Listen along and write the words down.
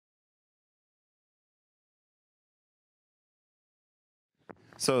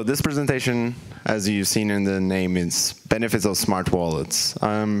So this presentation, as you've seen in the name, is benefits of smart wallets.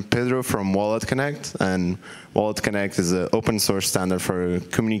 I'm Pedro from Wallet Connect, and Wallet Connect is an open source standard for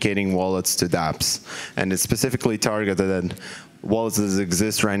communicating wallets to dApps. And it's specifically targeted at wallets that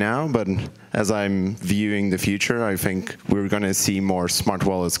exist right now, but as I'm viewing the future, I think we're going to see more smart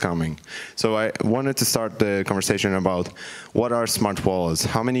wallets coming. So I wanted to start the conversation about what are smart wallets?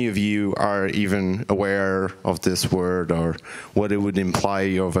 How many of you are even aware of this word or what it would imply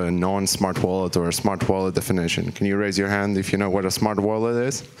of a non-smart wallet or a smart wallet definition? Can you raise your hand if you know what a smart wallet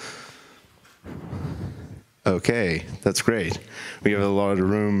is? Okay, that's great. We have a lot of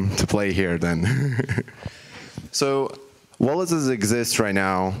room to play here then. So wallets as exist right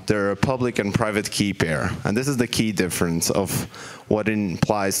now, they're a public and private key pair. And this is the key difference of what it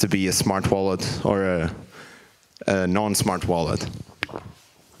implies to be a smart wallet or a non-smart wallet.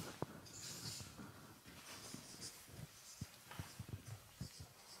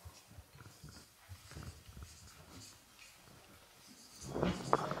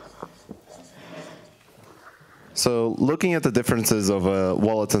 So looking at the differences of a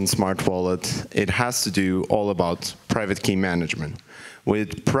wallet and smart wallet, it has to do all about private key management.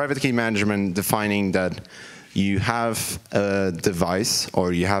 With private key management defining that you have a device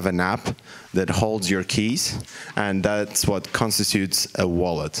or you have an app that holds your keys, and that's what constitutes a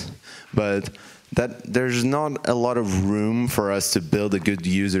wallet. But there's not a lot of room for us to build a good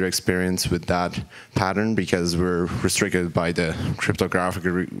user experience with that pattern because we're restricted by the cryptographic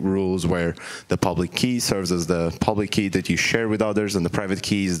rules where the public key serves as the public key that you share with others, and the private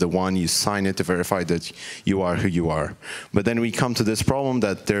key is the one you sign it to verify that you are who you are. But then we come to this problem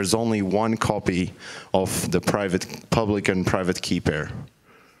that there's only one copy of the public and private key pair.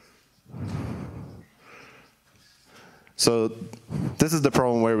 So this is the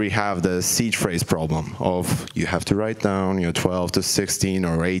problem where we have the seed phrase problem of you have to write down 12 to 16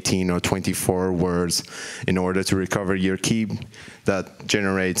 or 18 or 24 words in order to recover your key that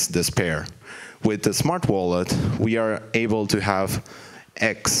generates this pair. With the smart wallet, we are able to have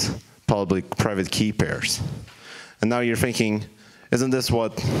X public-private key pairs. And now you're thinking, isn't this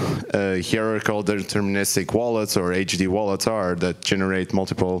what hierarchical deterministic wallets or HD wallets are that generate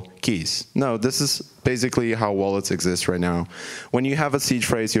multiple keys? No, this is basically how wallets exist right now. When you have a seed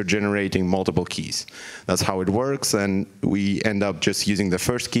phrase, you're generating multiple keys. That's how it works, and we end up just using the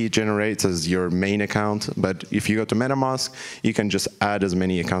first key it generates as your main account. But if you go to MetaMask, you can just add as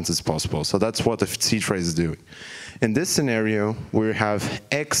many accounts as possible. So that's what the seed phrase is doing. In this scenario, we have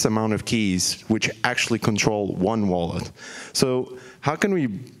X amount of keys which actually control one wallet. So how can we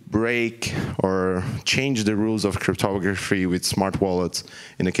break or change the rules of cryptography with smart wallets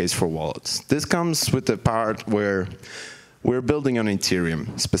in the case for wallets? This comes with the part where we're building on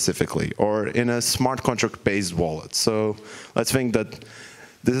Ethereum specifically, or in a smart contract-based wallet. So let's think that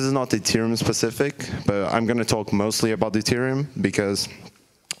this is not Ethereum specific, but I'm going to talk mostly about Ethereum because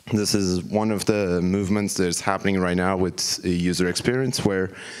this is one of the movements that's happening right now with user experience,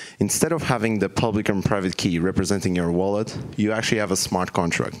 where instead of having the public and private key representing your wallet, you actually have a smart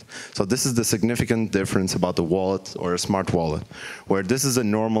contract. So this is the significant difference about the wallet or a smart wallet, where this is a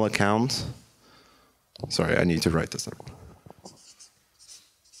normal account. Sorry, I need to write this up.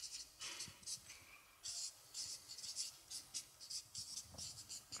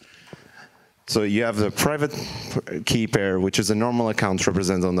 So you have the private key pair, which is a normal account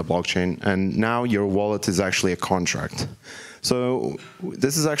represented on the blockchain, and now your wallet is actually a contract. So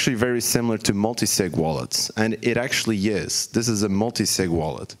this is actually very similar to multi-sig wallets, and it actually is. This is a multi-sig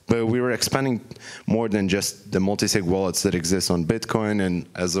wallet, but we were expanding more than just the multi-sig wallets that exist on Bitcoin and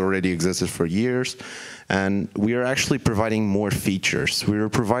has already existed for years. And we are actually providing more features. We're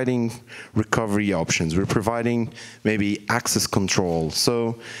providing recovery options. We're providing maybe access control.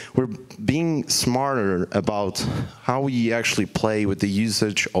 So we're being smarter about how we actually play with the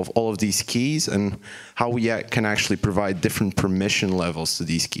usage of all of these keys and how we can actually provide different permission levels to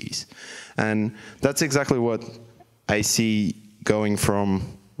these keys. And that's exactly what I see going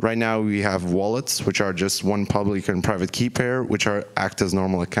from. Right now we have wallets, which are just one public and private key pair, which act as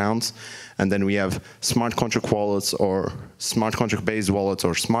normal accounts. And then we have smart contract wallets or smart contract-based wallets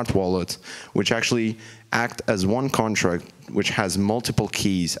or smart wallets, which actually act as one contract, which has multiple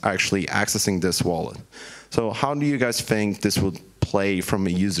keys actually accessing this wallet. So how do you guys think this would play from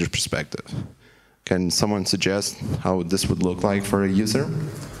a user perspective? Can someone suggest how this would look like for a user?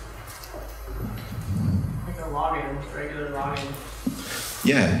 Like a login, regular login.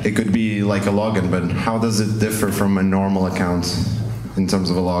 Yeah, it could be like a login, but how does it differ from a normal account in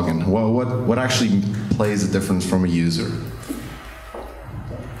terms of a login? What actually plays a difference from a user?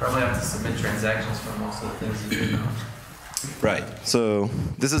 Probably have to submit transactions for most of the things you do now. Right. So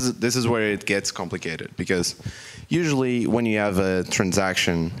this is where it gets complicated, because usually when you have a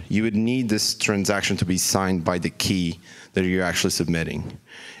transaction, you would need this transaction to be signed by the key that you're actually submitting.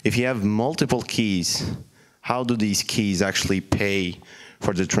 If you have multiple keys, how do these keys actually pay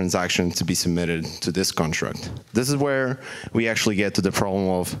for the transaction to be submitted to this contract? This is where we actually get to the problem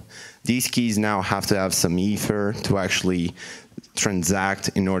of these keys now have to have some ether to actually transact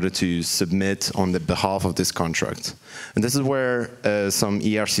in order to submit on the behalf of this contract. And this is where some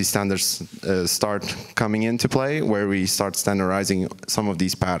ERC standards start coming into play, where we start standardizing some of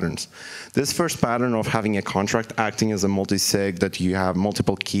these patterns. This first pattern of having a contract acting as a multi-sig that you have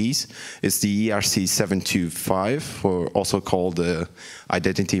multiple keys is the ERC 725, or also called the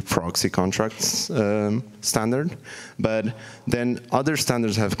Identity Proxy Contracts standard. But then other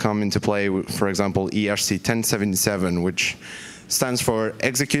standards have come into play, for example, ERC 1077, which stands for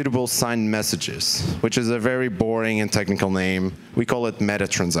Executable Signed Messages, which is a very boring and technical name. We call it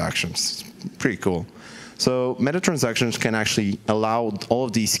meta-transactions. Pretty cool. So meta-transactions can actually allow all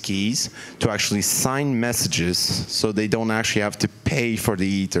of these keys to actually sign messages so they don't actually have to pay for the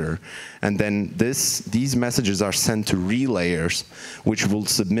ether. And then these messages are sent to relayers, which will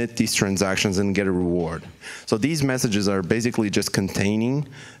submit these transactions and get a reward. So these messages are basically just containing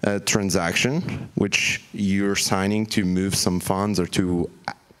a transaction, which you're signing to move some funds or to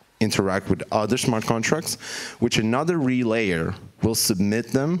interact with other smart contracts, which another relayer will submit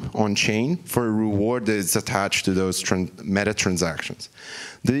them on chain for a reward that is attached to those meta transactions.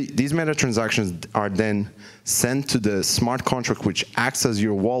 These meta transactions are then sent to the smart contract, which acts as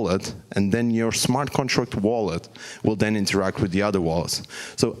your wallet, and then your smart contract wallet will then interact with the other wallets.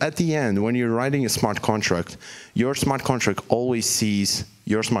 So at the end, when you're writing a smart contract, your smart contract always sees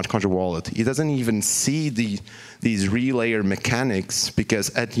your smart contract wallet. It doesn't even see these relayer mechanics,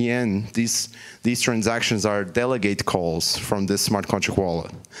 because at the end, these transactions are delegate calls from this smart contract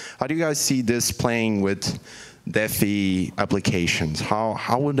wallet. How do you guys see this playing with DeFi applications?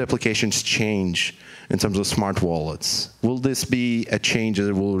 How would applications change in terms of smart wallets? Will this be a change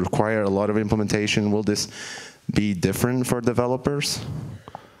that will require a lot of implementation? Will this be different for developers?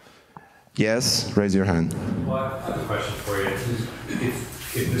 Yes, raise your hand. Well, I have a question for you.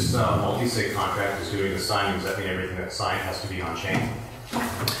 If this multi-sig contract is doing the signing, does that mean everything that's signed has to be on chain?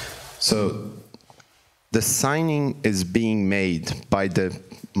 So the signing is being made by the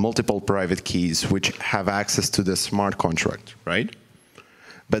multiple private keys which have access to the smart contract, right?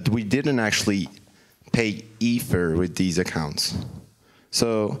 But we didn't actually pay ether with these accounts.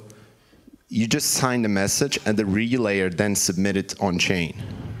 So you just sign the message and the relayer then submit it on chain.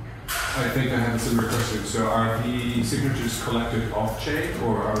 I think I have a similar question. So are the signatures collected off-chain,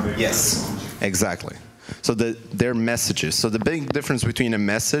 or are they Yes, on-chain? exactly. So they're messages. So the big difference between a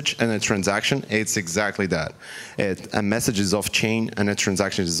message and a transaction, it's exactly that. A message is off-chain and a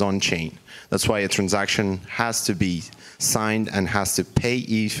transaction is on-chain. That's why a transaction has to be signed and has to pay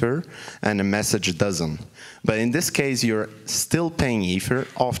ether, and a message doesn't. But in this case, you're still paying ether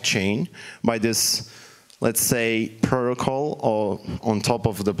off-chain by this, let's say, protocol or on top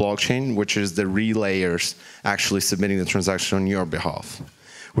of the blockchain, which is the relayers actually submitting the transaction on your behalf.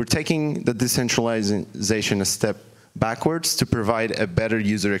 We're taking the decentralization a step backwards to provide a better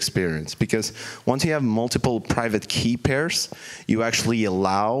user experience, because once you have multiple private key pairs, you actually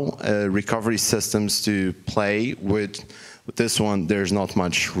allow recovery systems to play with this one. There's not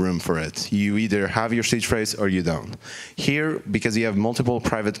much room for it. You either have your seed phrase or you don't. Here, because you have multiple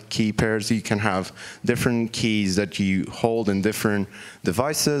private key pairs, you can have different keys that you hold in different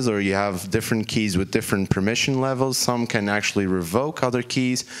devices, or you have different keys with different permission levels. Some can actually revoke other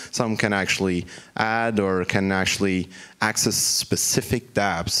keys. Some can actually add or can actually access specific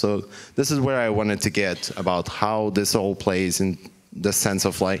dApps. So this is where I wanted to get about how this all plays in the sense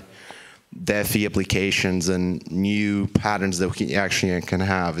of like DeFi applications and new patterns that we actually can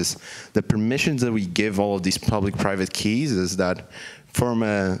have. Is the permissions that we give all of these public-private keys is that from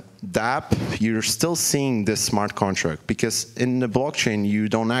a dApp, you're still seeing this smart contract, because in the blockchain, you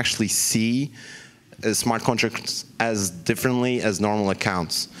don't actually see smart contracts as differently as normal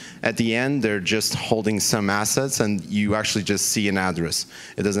accounts. At the end, they're just holding some assets, and you actually just see an address.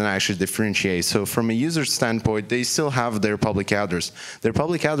 It doesn't actually differentiate. So from a user standpoint, they still have their public address. Their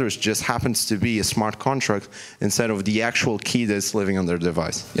public address just happens to be a smart contract instead of the actual key that's living on their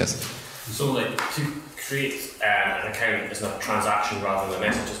device. Yes? So like to create an account is a transaction rather than a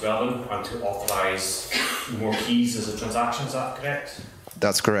message as well, and to authorize more keys as a transaction, is that correct?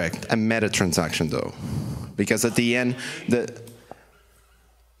 That's correct. A meta transaction, though, because at the end,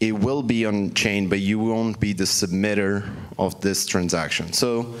 it will be on chain, but you won't be the submitter of this transaction.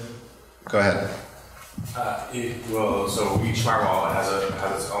 So, go ahead. Well, so each smart wallet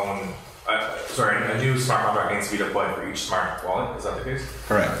has its own. A new smart contract needs to be deployed for each smart wallet. Is that the case?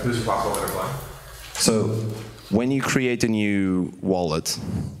 Correct. Who's responsible for deploying? So when you create a new wallet,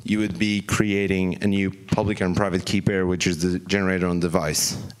 you would be creating a new public and private key pair, which is the generated on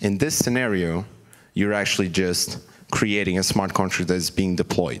device. In this scenario, you're actually just creating a smart contract that is being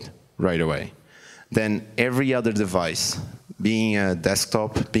deployed right away. Then every other device, being a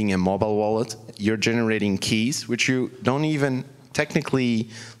desktop, being a mobile wallet, you're generating keys, which you don't even technically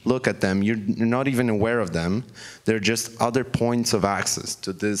look at them. You're not even aware of them. They're just other points of access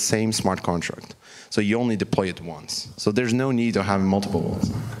to the same smart contract. So you only deploy it once. So there's no need to have multiple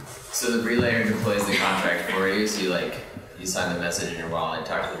wallets. So the relayer deploys the contract for you. So you sign the message in your wallet,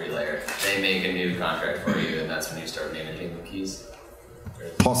 talk to the relayer. They make a new contract for you, and that's when you start managing the keys.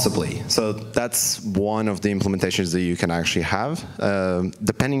 Possibly. So that's one of the implementations that you can actually have.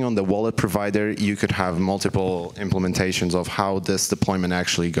 Depending on the wallet provider, you could have multiple implementations of how this deployment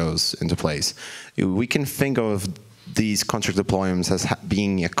actually goes into place. We can think of these contract deployments as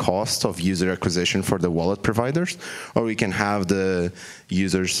being a cost of user acquisition for the wallet providers, or we can have the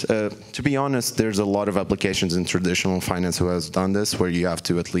users. To be honest, there's a lot of applications in traditional finance who has done this, where you have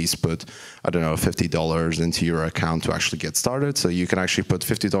to at least put, I don't know, $50 into your account to actually get started. So you can actually put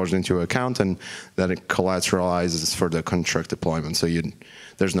 $50 into your account, and then it collateralizes for the contract deployment. So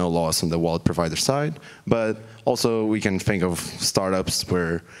there's no loss on the wallet provider side. But also we can think of startups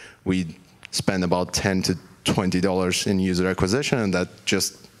where we spend about $10 to $20 in user acquisition, and that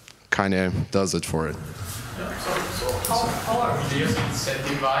just kind of does it for it. Yeah, so how are relayers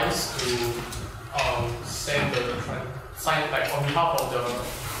incentivized to send sign like on behalf of the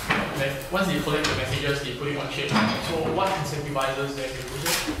once they collect the messages, they put it on chain. So what incentivizes them to do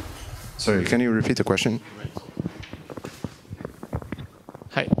it? Sorry, can you repeat the question?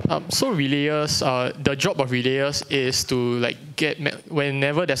 Hi. So relayers, the job of relayers is to get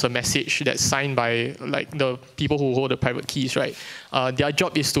whenever there's a message that's signed by the people who hold the private keys, right? Their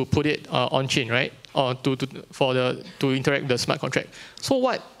job is to put it on chain, right? Or to interact with the smart contract. So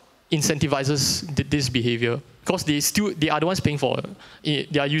what incentivizes this behavior? Because they are the ones paying for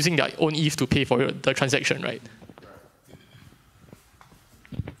it. They are using their own ETH to pay for the transaction, right?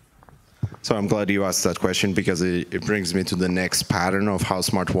 So I'm glad you asked that question, because it brings me to the next pattern of how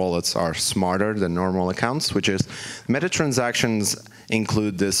smart wallets are smarter than normal accounts, which is meta transactions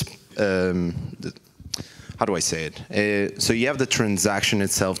include this, how do I say it? So you have the transaction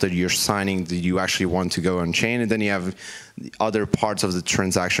itself that you're signing, that you actually want to go on chain, and then you have the other parts of the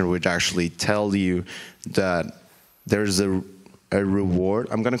transaction which actually tell you that there's a reward.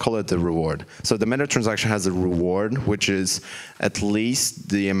 I'm going to call it the reward. So the meta transaction has a reward, which is at least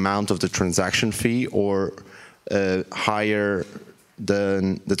the amount of the transaction fee or higher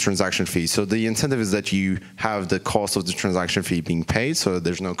than the transaction fee. So the incentive is that you have the cost of the transaction fee being paid, so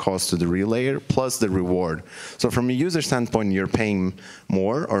there's no cost to the relayer, plus the reward. So from a user standpoint, you're paying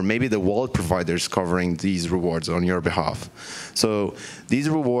more, or maybe the wallet provider is covering these rewards on your behalf. So these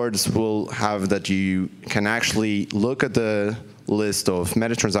rewards will have that you can actually look at the list of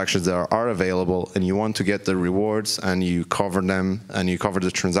meta transactions that are available, and you want to get the rewards, and you cover them, and you cover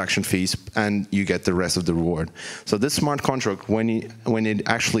the transaction fees, and you get the rest of the reward. So this smart contract, when it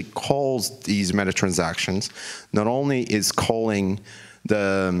actually calls these meta transactions, not only is calling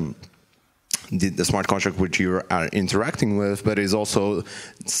the smart contract which you are interacting with, but is also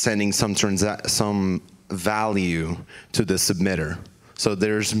sending some value to the submitter. So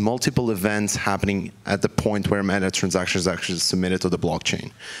there's multiple events happening at the point where meta transaction is actually submitted to the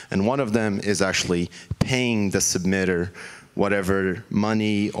blockchain. And one of them is actually paying the submitter whatever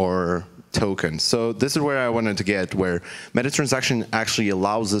money or token. So this is where I wanted to get, where meta transaction actually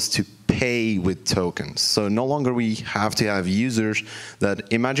allows us to pay with tokens. So no longer we have to have users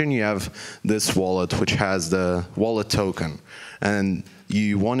that, imagine you have this wallet which has the wallet token, and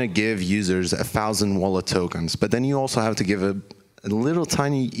you want to give users 1,000 wallet tokens, but then you also have to give a little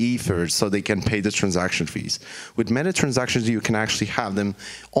tiny ethers so they can pay the transaction fees. With meta transactions, you can actually have them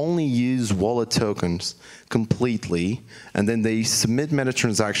only use wallet tokens completely, and then they submit meta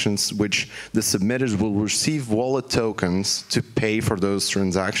transactions, which the submitters will receive wallet tokens to pay for those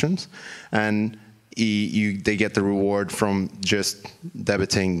transactions, and they get the reward from just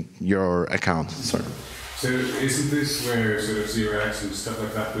debiting your account. Sorry. So isn't this where sort of 0x and stuff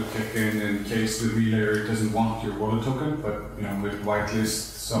like that would kick in case the relayer doesn't want your wallet token, but would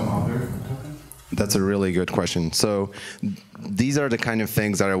whitelist some other token? That's a really good question. So these are the kind of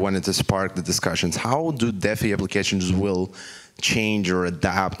things that I wanted to spark the discussions. How do DeFi applications will change or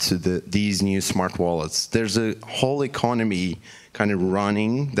adapt to these new smart wallets? There's a whole economy kind of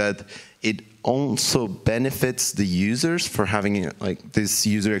running that it also benefits the users for having like this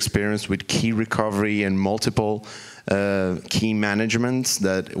user experience with key recovery and multiple key management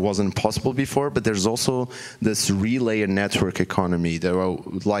that wasn't possible before, but there's also this relayer network economy that I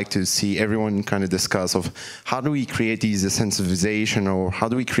would like to see everyone kind of discuss of how do we create these incentivization, or how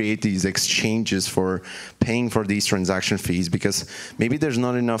do we create these exchanges for paying for these transaction fees, because maybe there's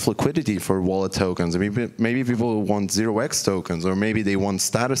not enough liquidity for wallet tokens. Maybe people want 0x tokens, or maybe they want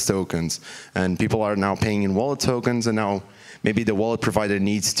status tokens, and people are now paying in wallet tokens, and now maybe the wallet provider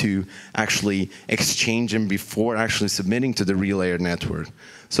needs to actually exchange them before actually submitting to the relayer network.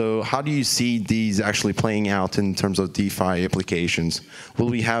 So how do you see these actually playing out in terms of DeFi applications? Will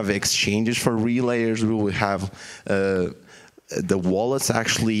we have exchanges for relayers? Will we have the wallets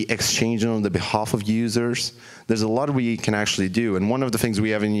actually exchanging on the behalf of users? There's a lot we can actually do, and one of the things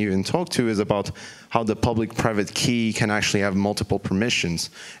we haven't even talked to is about how the public-private key can actually have multiple permissions.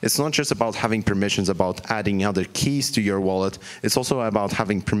 It's not just about having permissions about adding other keys to your wallet, it's also about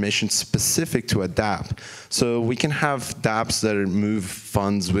having permissions specific to a dApp. So we can have dApps that move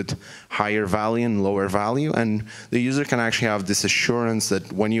funds with higher value and lower value, and the user can actually have this assurance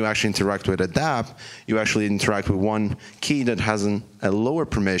that when you actually interact with a dApp, you actually interact with one key that has a lower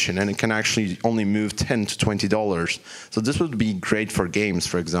permission, and it can actually only move $10 to $20. So this would be great for games,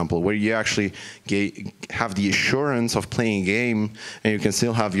 for example, where you actually have the assurance of playing a game, and you can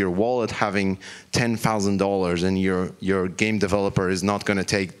still have your wallet having $10,000, and your game developer is not going to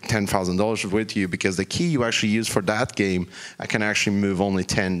take $10,000 with you, because the key you actually use for that game can actually move only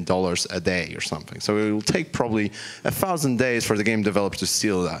 $10 a day or something. So it will take probably 1,000 days for the game developer to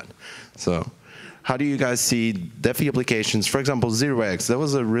steal that. So how do you guys see DeFi applications? For example, 0x, that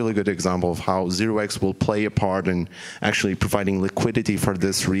was a really good example of how 0x will play a part in actually providing liquidity for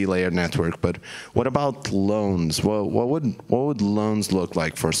this relayer network. But what about loans? Well, what would loans look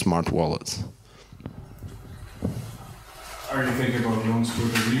like for smart wallets? Are you thinking about loans for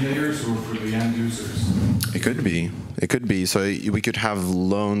the relayers or for the end users? It could be. It could be. So we could have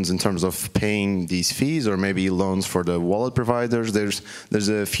loans in terms of paying these fees, or maybe loans for the wallet providers. There's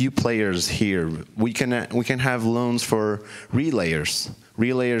a few players here. We can have loans for relayers.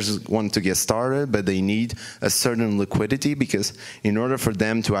 Relayers want to get started, but they need a certain liquidity, because in order for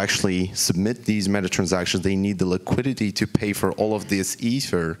them to actually submit these meta transactions, they need the liquidity to pay for all of this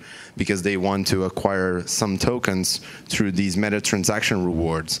ether, because they want to acquire some tokens through these meta transaction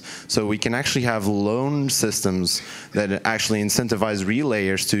rewards. So we can actually have loan systems that actually incentivize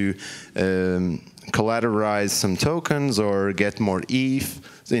relayers to collateralize some tokens or get more ETH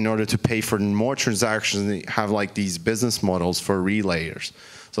in order to pay for more transactions. They have like these business models for relayers.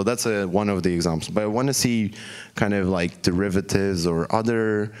 So that's one of the examples. But I want to see kind of like derivatives or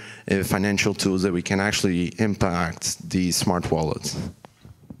other financial tools that we can actually impact these smart wallets.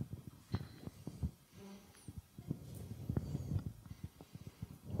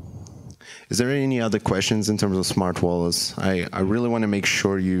 Is there any other questions in terms of smart wallets? I really want to make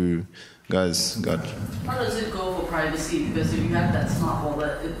sure you guys got. How does it go for privacy? Because if you have that smart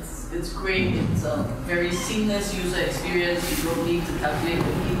wallet, it's great. It's a very seamless user experience. You don't need to calculate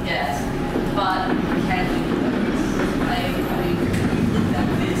the key gas, but can you do this? I mean, we looked at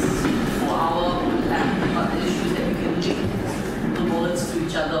this for our app, but the issue is that you can link the wallets to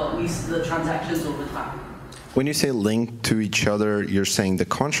each other, or at least the transactions over time. When you say link to each other, you're saying the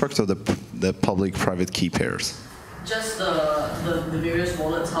contract or the public-private key pairs? Just the various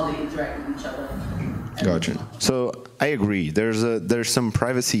wallets, how they interact with each other. Gotcha. So I agree. There's some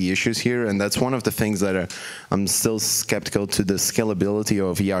privacy issues here, and that's one of the things that I'm still skeptical to the scalability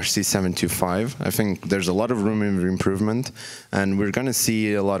of ERC 725. I think there's a lot of room for improvement, and we're going to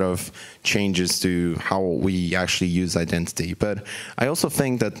see a lot of changes to how we actually use identity. But I also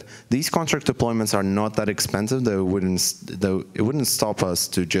think that these contract deployments are not that expensive. It wouldn't stop us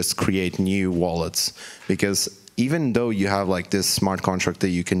to just create new wallets, because even though you have like this smart contract that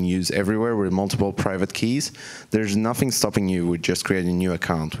you can use everywhere with multiple private keys, there's nothing stopping you with just creating a new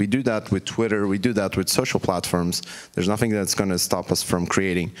account. We do that with Twitter, we do that with social platforms. There's nothing that's going to stop us from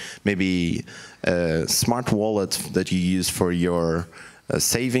creating maybe a smart wallet that you use for your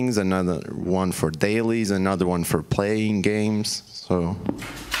savings, another one for dailies, another one for playing games. So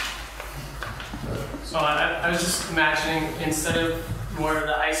I was just imagining, instead of more of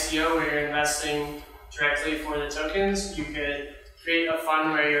the ICO where you're investing directly for the tokens, you could create a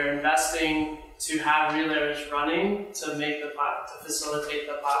fund where you're investing to have relayers running to facilitate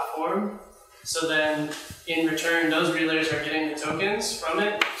the platform. So then, in return, those relayers are getting the tokens from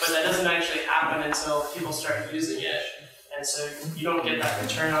it, but that doesn't actually happen until people start using it. And so you don't get that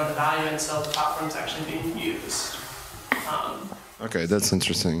return on the value until the platform's actually being used. Okay, that's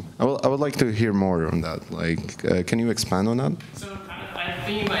interesting. I would like to hear more on that. Like, can you expand on that? So I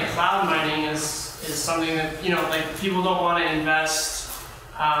think like cloud mining is something that, you know, like people don't want to invest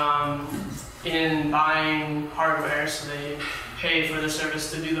in buying hardware, so they pay for the service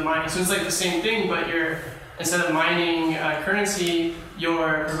to do the mining. So it's like the same thing, but instead of mining currency,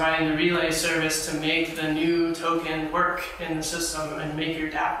 you're providing the relay service to make the new token work in the system and make your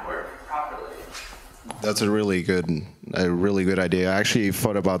DApp work properly. That's a really good idea. I actually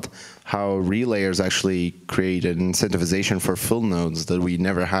thought about how relayers actually create an incentivization for full nodes that we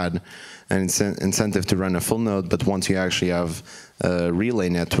never had an incentive to run a full node, but once you actually have a relay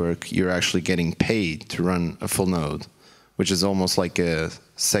network, you're actually getting paid to run a full node, which is almost like a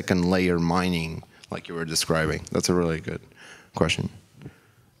second layer mining, like you were describing. That's a really good question.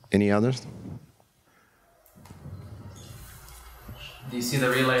 Any others? Do you see the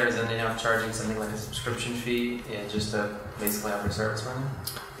relayers ending up charging something like a subscription fee just to basically have their service running?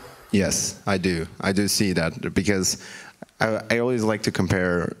 Yes, I do. I do see that because I always like to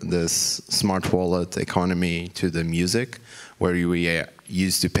compare this smart wallet economy to the music, where we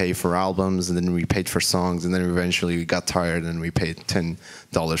used to pay for albums, and then we paid for songs, and then eventually we got tired and we paid $10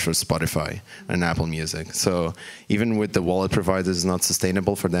 for Spotify and Apple Music. So even with the wallet providers, it's not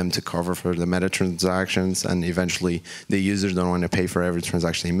sustainable for them to cover for the meta transactions, and eventually the users don't want to pay for every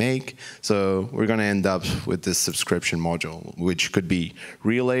transaction they make. So we're going to end up with this subscription module, which could be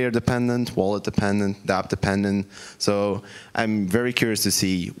relayer dependent, wallet dependent, DApp dependent. So I'm very curious to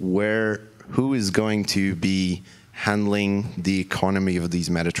see who is going to be handling the economy of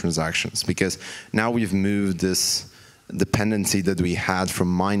these meta transactions, because now we've moved this dependency that we had from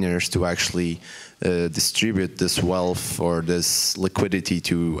miners to actually distribute this wealth or this liquidity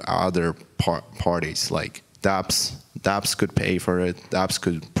to other parties, like dApps. dApps could pay for it, dApps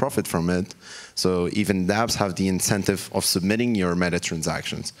could profit from it. So even dApps have the incentive of submitting your meta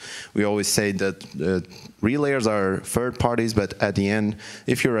transactions. We always say that relayers are third parties, but at the end,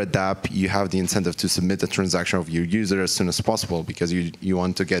 if you're a dApp, you have the incentive to submit the transaction of your user as soon as possible because you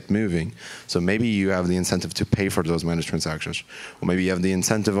want to get moving. So maybe you have the incentive to pay for those meta transactions. Or maybe you have the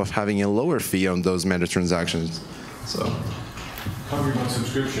incentive of having a lower fee on those meta transactions. So. Talking about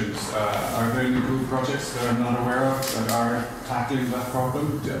subscriptions, are there any cool projects that I'm not aware of that are tackling that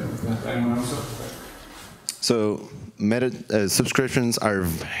problem that anyone else knows? So subscriptions are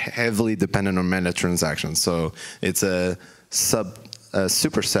heavily dependent on meta transactions. So it's a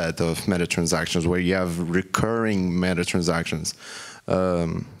superset of meta transactions where you have recurring meta transactions.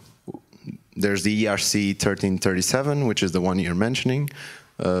 There's the ERC 1337, which is the one you're mentioning.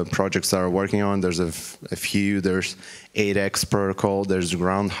 Projects that are working on. There's a few. There's 8x protocol. There's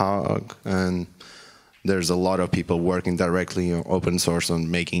Groundhog, and there's a lot of people working directly on open source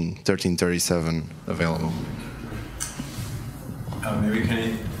on making 1337 available. Maybe can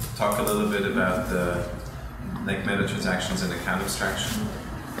you talk a little bit about the meta transactions and account abstraction,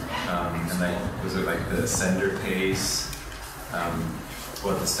 and was it like the sender pays,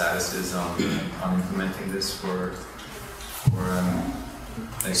 what the status is on implementing this for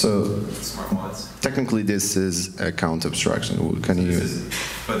smart wallets? Technically, this is account abstraction. Can you?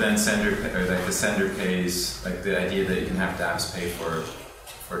 But then the sender pays, like the idea that you can have dApps pay for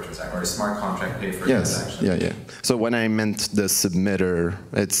a transaction, or a smart contract pay for a transaction. Yeah. So when I meant the submitter,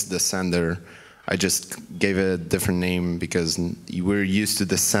 it's the sender. I just gave it a different name because we're used to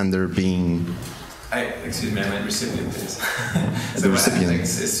the sender being. Excuse me, I meant recipient pays. So the recipient.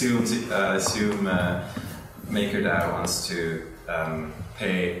 Assume MakerDAO wants to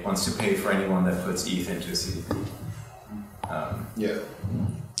pay for anyone that puts ETH into a seed.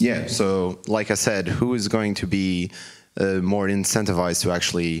 Yeah. So like I said, who is going to be more incentivized to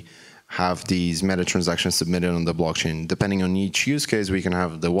actually have these meta transactions submitted on the blockchain? Depending on each use case, we can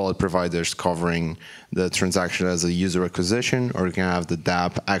have the wallet providers covering the transaction as a user acquisition, or we can have the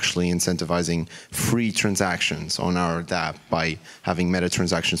dApp actually incentivizing free transactions on our dApp by having meta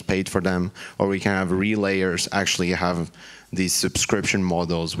transactions paid for them, or we can have relayers actually have these subscription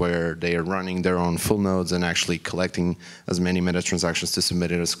models where they are running their own full nodes and actually collecting as many meta transactions to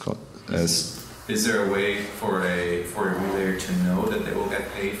submit it as. Is there a way for a relayer to know that they will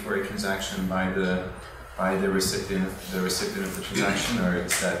get paid for a transaction by the recipient of the transaction, or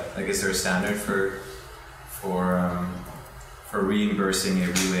is there a standard for reimbursing a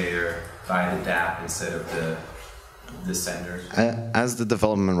relayer by the dApp instead of the sender? As the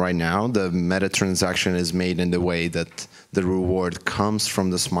development right now, the meta transaction is made in the way that the reward comes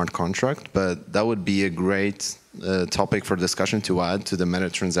from the smart contract, but that would be a great topic for discussion to add to the meta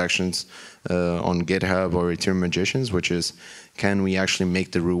transactions on GitHub or Ethereum Magicians, which is, can we actually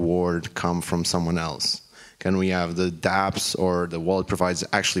make the reward come from someone else? Can we have the dApps or the wallet providers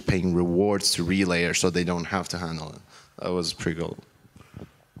actually paying rewards to Relayer so they don't have to handle it? That was pretty cool. You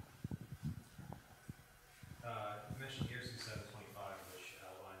mentioned ERC 725, which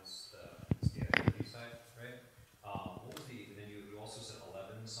outlines the activity side, right? What was then you also said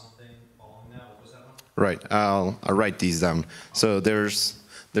 11 something following that. What was that one? Right, I'll write these down. So there's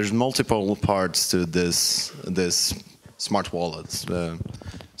multiple parts to this smart wallets.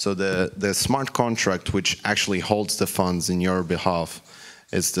 So the smart contract, which actually holds the funds in your behalf,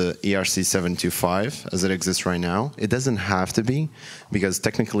 is the ERC 725 as it exists right now. It doesn't have to be, because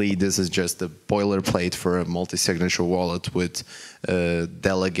technically this is just the boilerplate for a multi-signature wallet with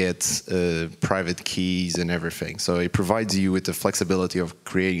delegates, private keys, and everything. So it provides you with the flexibility of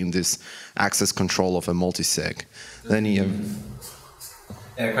creating this access control of a multi-sig. Then you have...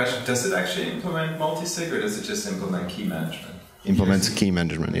 Yeah, question, does it actually implement multi-sig, or does it just implement key management? Implements key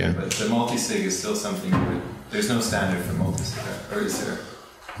management, yeah. But the multi-sig is still something, there's no standard for multi-sig, or is there?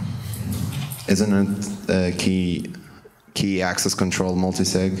 Isn't it key access control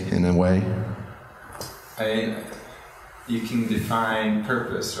multi-sig in a way? You can define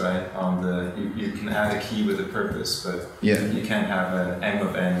purpose, right? You can add a key with a purpose, but yeah, you can't have an M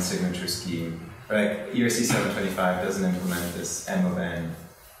of N signature scheme. Right? ERC 725 doesn't implement this M of N.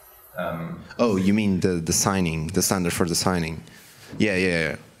 Oh, you mean the signing, the standard for the signing?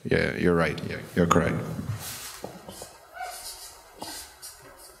 Yeah. You're right. Yeah, you're correct.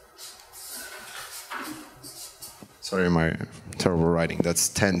 Sorry, my terrible writing. That's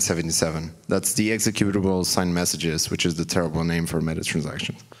 1077. That's the executable signed messages, which is the terrible name for meta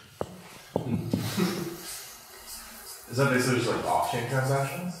transactions. Is that basically just like off-chain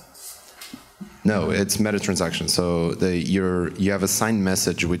transactions? No, it's meta transactions. So you have a signed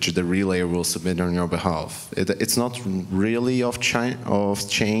message which the relayer will submit on your behalf. It's not really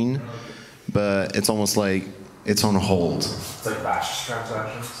off-chain, but it's almost like it's on hold. It's like batch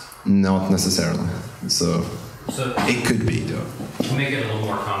transactions? Not necessarily. So it could be, though. To make it a little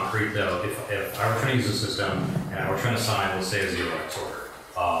more concrete, though, if I were trying to use a system and I were trying to sign, let's say, a 0x order,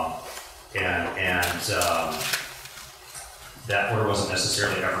 that order wasn't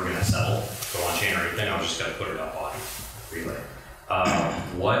necessarily ever going to settle, go on chain or anything, I was just going to put it up on Relay.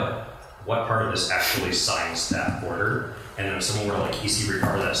 What part of this actually signs that order? And then if someone were to like EC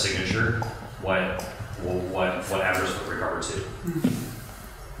recover that signature, what address would recover to?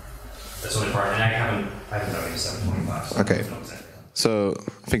 That's the only part, and I haven't done any 725. So okay, so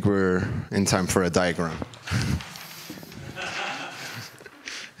I think we're in time for a diagram.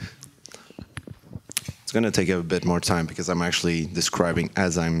 It's going to take a bit more time because I'm actually describing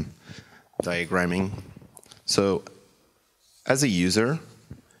as I'm diagramming. So as a user,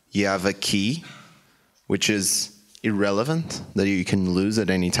 you have a key, which is irrelevant, that you can lose at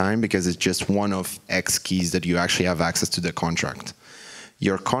any time because it's just one of X keys that you actually have access to the contract.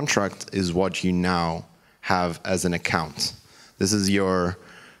 Your contract is what you now have as an account. This is your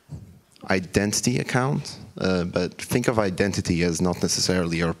identity account, but think of identity as not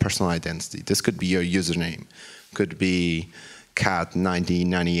necessarily your personal identity. This could be your username, could be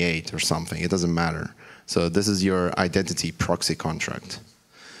cat1998 or something, it doesn't matter. So this is your identity proxy contract.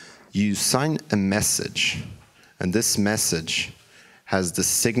 You sign a message, and this message has the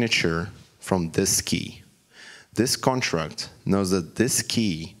signature from this key. This contract knows that this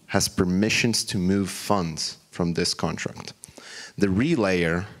key has permissions to move funds from this contract. The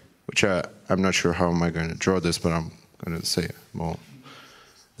relayer, which I'm not sure how am I going to draw this, but I'm going to say it more.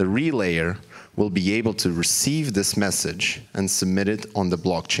 The relayer will be able to receive this message and submit it on the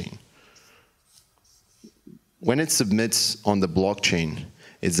blockchain. When it submits on the blockchain,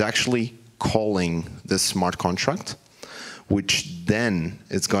 it's actually calling this smart contract, which then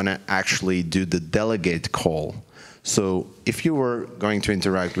is going to actually do the delegate call. So if you were going to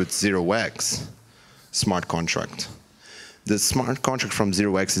interact with 0x smart contract, the smart contract from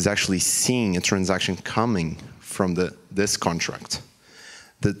 0x is actually seeing a transaction coming from this contract.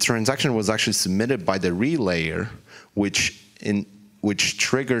 The transaction was actually submitted by the relayer, which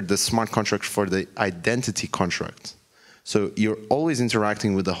triggered the smart contract for the identity contract. So you're always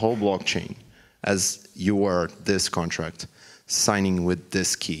interacting with the whole blockchain as you are this contract, signing with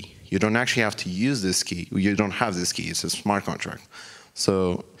this key. You don't actually have to use this key. You don't have this key. It's a smart contract.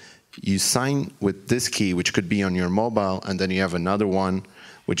 So you sign with this key, which could be on your mobile, and then you have another one,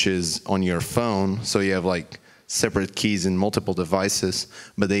 which is on your phone. So you have like separate keys in multiple devices,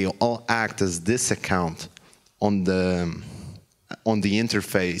 but they all act as this account on the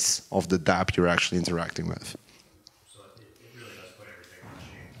interface of the dApp you're actually interacting with. So it really does put everything on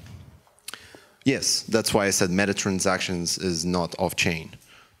chain. Yes, that's why I said meta transactions is not off-chain.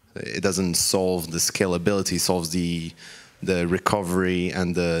 It doesn't solve the scalability, it solves the recovery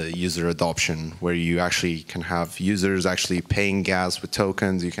and the user adoption, where you actually can have users actually paying gas with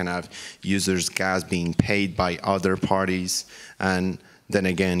tokens, you can have users' gas being paid by other parties, and then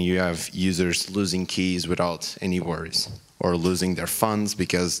again you have users losing keys without any worries, or losing their funds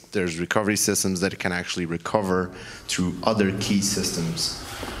because there's recovery systems that can actually recover through other key systems.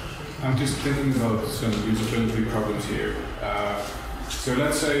 I'm just thinking about some usability problems here. So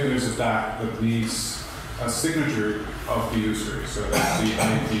let's say there's a DApp that needs a signature of the user, so that's the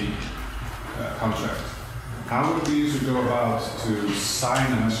IP contract. How would the user go about to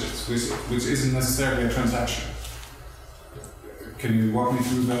sign a message, which isn't necessarily a transaction? Can you walk me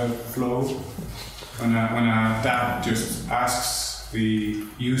through the flow? When a DApp just asks the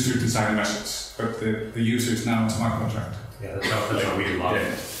user to sign a message, but the user is now a smart contract. Yeah, that's what we love.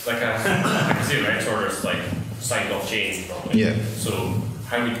 Yeah. Like a zero-X order is like signed off chain, probably. Yeah. So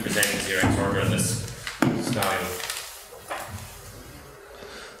how would you present a zero-X order in this scenario?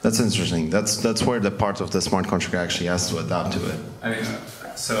 That's interesting. That's where the part of the smart contract actually has to adapt to it. I mean,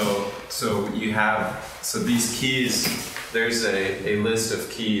 so you have, so these keys, there's a list of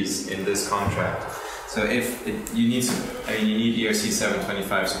keys in this contract. So if you need ERC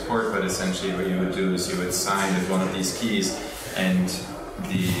 725 support, but essentially what you would do is you would sign with one of these keys, and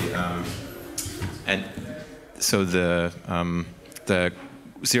so the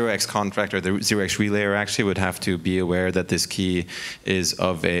 0x contract or the 0x relayer actually would have to be aware that this key is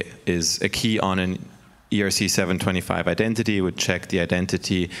a key on an ERC 725 identity. Would check the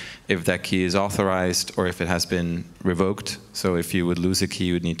identity if that key is authorized or if it has been revoked. So if you would lose a key,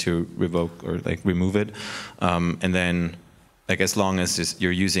 you would need to revoke or like remove it. And then, like, as long as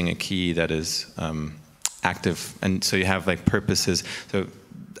you're using a key that is active, and so you have like purposes. So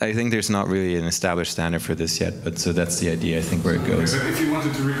I think there's not really an established standard for this yet, but so that's the idea, I think, where it goes. But if you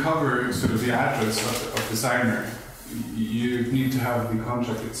wanted to recover sort of the address of the signer, you need to have the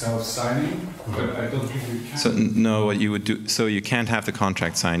contract itself signing, but I don't think you can. So no, what you would do, so you can't have the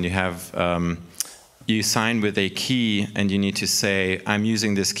contract signed. You have, you sign with a key, and you need to say, I'm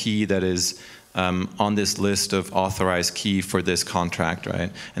using this key that is on this list of authorized key for this contract,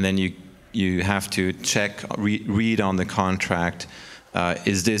 right? And then you have to check, read on the contract,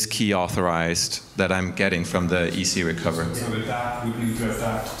 is this key authorized that I'm getting from the EC recover? So the DApp would need to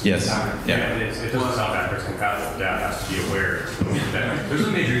adapt to yes. the signer. Yeah, it doesn't sound backwards compatible. DApp has to be aware that there's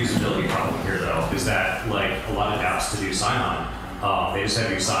a major usability problem here, though, is that like a lot of dApps to do sign-on, they just have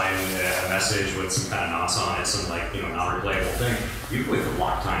you sign a message with some kind of nonce on it, some like non-replayable thing. You can wait for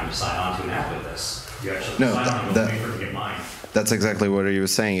block time to sign on to an app with this. You actually sign on and go wait for it to get mine. That's exactly what you were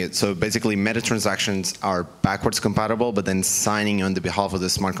saying. So basically, meta transactions are backwards compatible, but then signing on the behalf of the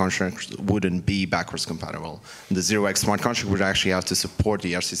smart contract wouldn't be backwards compatible. The 0x smart contract would actually have to support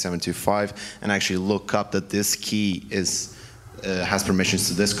the ERC 725 and actually look up that this key has permissions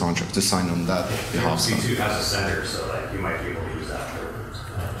to this contract to sign on that behalf. C2 has a sender, so like you might be able to use that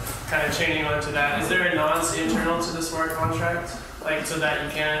for. Kind of chaining onto that, is there a nonce internal to the smart contract, like so that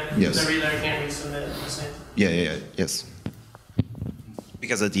you can't, yes. the relayer can't resubmit the same? Yes.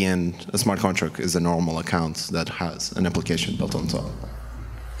 Because at the end, a smart contract is a normal account that has an application built on top.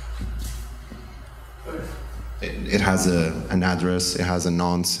 It has an address, it has a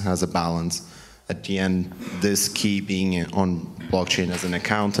nonce, it has a balance. At the end, this key being on blockchain as an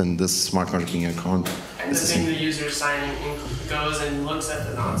account and this smart contract being an account. And the thing the user is signing goes and looks at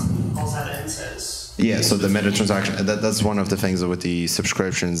the nonce, pulls that in and says. Yeah, so the meta transaction, that's one of the things with the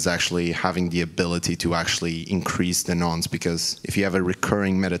subscriptions, actually having the ability to actually increase the nonce, because if you have a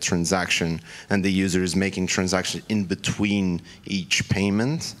recurring meta transaction and the user is making transactions in between each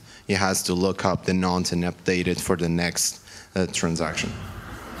payment, he has to look up the nonce and update it for the next transaction.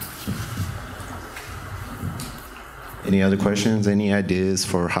 Any other questions? Any ideas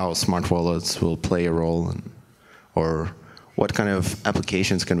for how smart wallets will play a role, or what kind of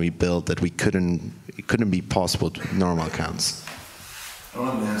applications can we build that it couldn't be possible with normal accounts? I don't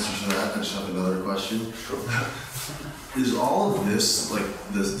have an answer to that. I just have another question. Is all of this, like,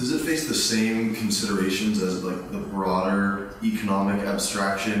 does it face the same considerations as like the broader economic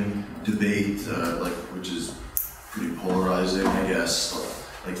abstraction debate, like, which is pretty polarizing, I guess?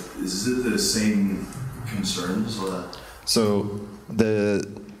 Like, is it the same concerns? So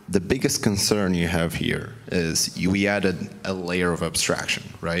the biggest concern you have here is we added a layer of abstraction,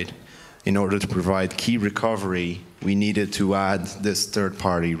 right? In order to provide key recovery, we needed to add this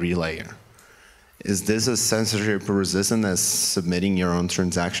third-party relayer. Is this as censorship resistant as submitting your own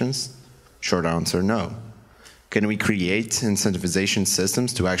transactions? Short answer, no. Can we create incentivization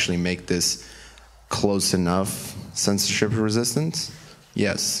systems to actually make this close enough censorship resistant?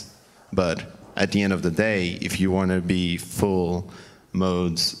 Yes, but at the end of the day, if you want to be full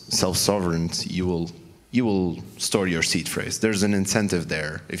modes self-sovereign, you will store your seed phrase. There's an incentive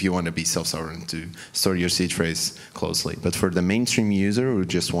there if you want to be self-sovereign to store your seed phrase closely. But for the mainstream user who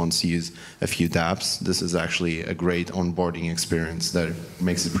just wants to use a few dApps, this is actually a great onboarding experience that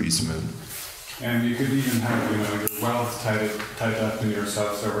makes it pretty smooth. And you could even have, your wealth tied up in your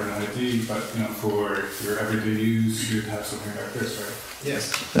self-sovereign ID, but for your everyday use, you'd have something like this, right?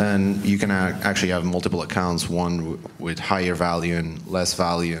 Yes. And you can actually have multiple accounts, one with higher value and less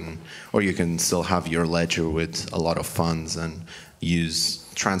value, or you can still have your ledger with a lot of funds and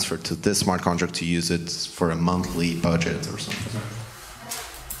transfer to this smart contract to use it for a monthly budget or something.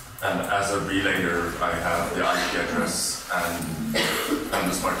 And as a relayer, I have the IP address and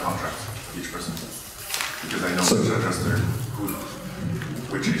the smart contract of each person. Because I know which address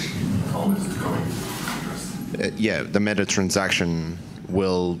which account is going. Yeah, the meta transaction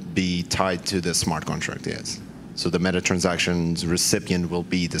will be tied to the smart contract, yes. So the meta transaction's recipient will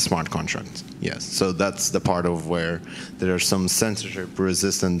be the smart contract, yes. So that's the part of where there are some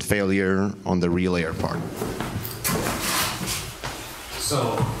censorship-resistant failure on the relayer part.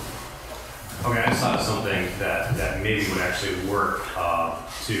 So, okay, I just thought of something that maybe would actually work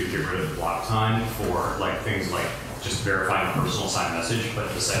to get rid of block time for things like just verifying a personal signed message,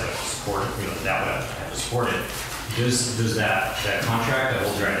 but the site would have to support it, that would have to support it. Does that contract that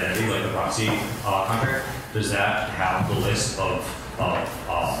holds your identity, like the proxy contract, does that have the list of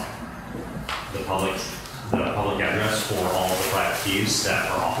the public address for all the private keys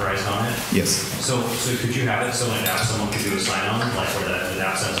that are authorized on it? Yes. So could you have it so in an app someone could do a sign-on, like where the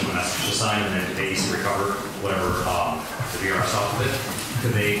app sends them a message to sign and then they easily recover whatever the VRS off of it?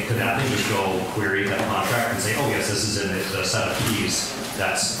 Could that thing just go query that contract and say, oh yes, this is in the set of keys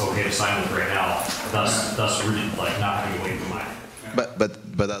that's okay to sign with right now, thus really not having to wait for mine. But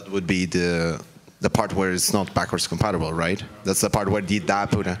that would be the part where it's not backwards compatible, right? That's the part where the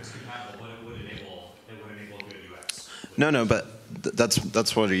dApp would. No, but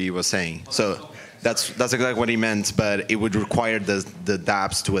that's what he was saying. So that's exactly what he meant. But it would require the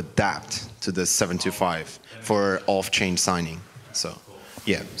dApps to adapt to the 725 for off-chain signing. So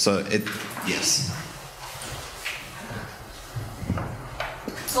yeah. So yes.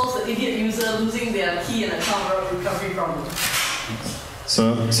 So the idiot user losing their key and account recovery problem.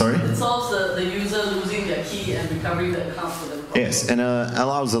 So sorry. It solves the user losing their key and recovering the account for them. Yes, and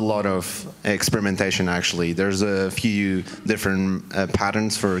allows a lot of experimentation, actually. There's a few different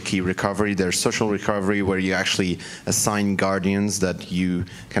patterns for key recovery. There's social recovery, where you actually assign guardians that you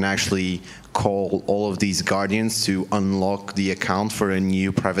can actually call all of these guardians to unlock the account for a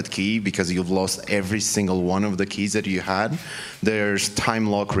new private key because you've lost every single one of the keys that you had. There's time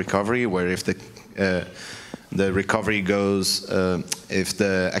lock recovery, where if the recovery goes, if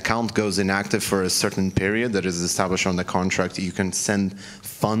the account goes inactive for a certain period that is established on the contract, you can send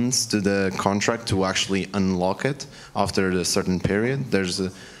funds to the contract to actually unlock it after a certain period. There's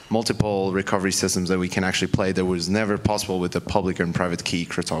multiple recovery systems that we can actually play that was never possible with the public and private key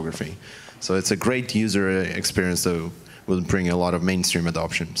cryptography. So it's a great user experience that will bring a lot of mainstream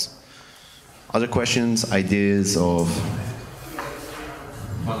adoptions. Other questions, ideas of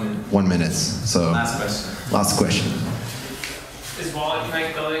 1 minute. So last question. Is Wallet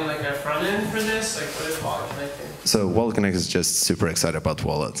Connect building a front end for this? What is Wallet Connect doing? So Wallet Connect is just super excited about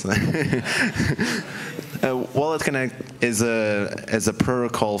wallets. Wallet Connect is a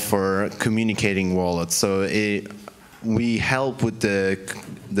protocol for communicating wallets. So we help with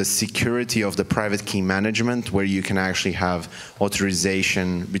the security of the private key management, where you can actually have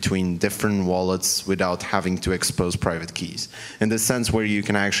authorization between different wallets without having to expose private keys. In the sense where you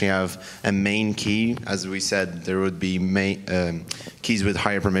can actually have a main key, as we said, there would be keys with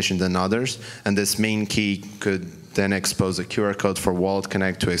higher permission than others, and this main key could then expose a QR code for Wallet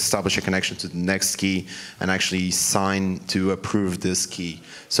Connect to establish a connection to the next key and actually sign to approve this key.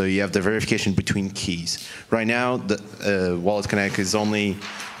 So you have the verification between keys. Right now, the Wallet Connect is only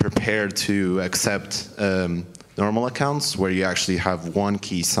prepared to accept normal accounts where you actually have one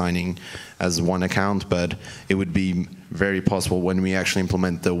key signing as one account, but it would be very possible when we actually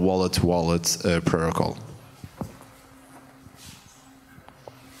implement the wallet-to-wallet protocol.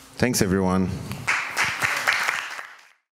 Thanks, everyone.